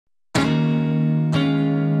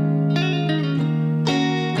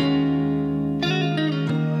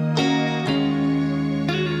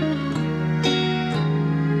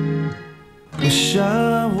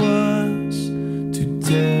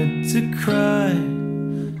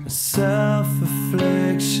a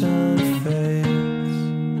self-affliction fades.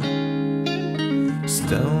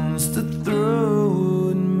 Stones to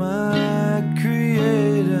throw at my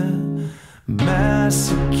creator,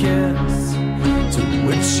 masochist to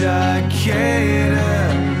which I cater.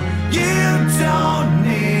 You don't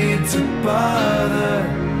need to bother,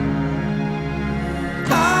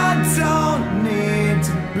 I don't need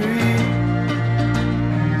to breathe.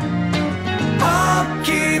 I'll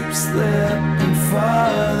keep slipping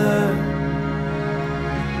farther,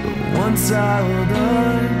 but once I hold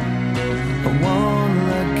on, I won't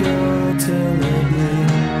let go till it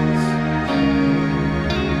bleeds.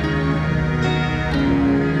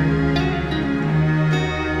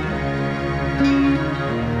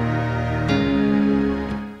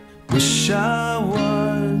 Wish I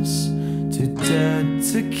was too dead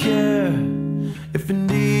to care, if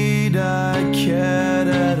indeed I cared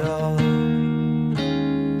at all.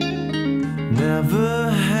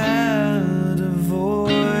 Never had a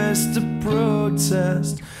voice to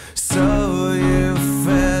protest, so you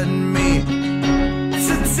fed me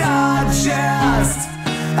to digest.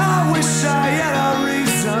 I wish I had a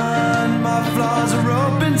reason, my flaws are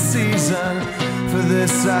open season. For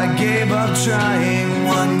this I gave up trying,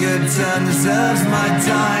 one good turn deserves my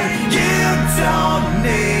time. You don't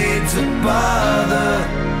need to bother,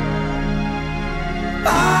 I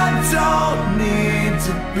don't need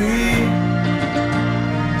to be.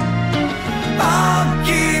 I'll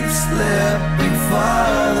keep slipping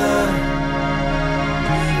farther,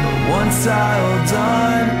 but once I hold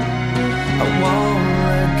on, I won't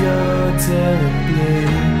let go till it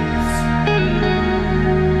bleeds.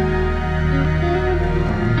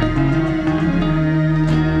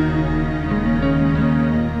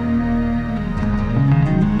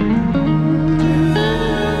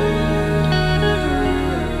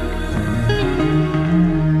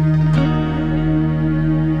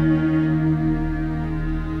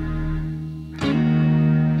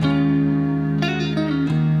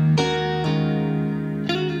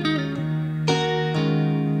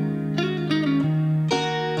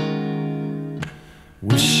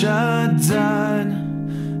 Wish I died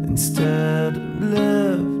instead of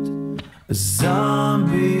lived, a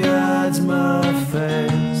zombie hides my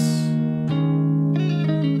face,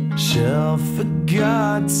 shell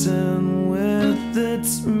forgotten with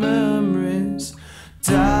its memory.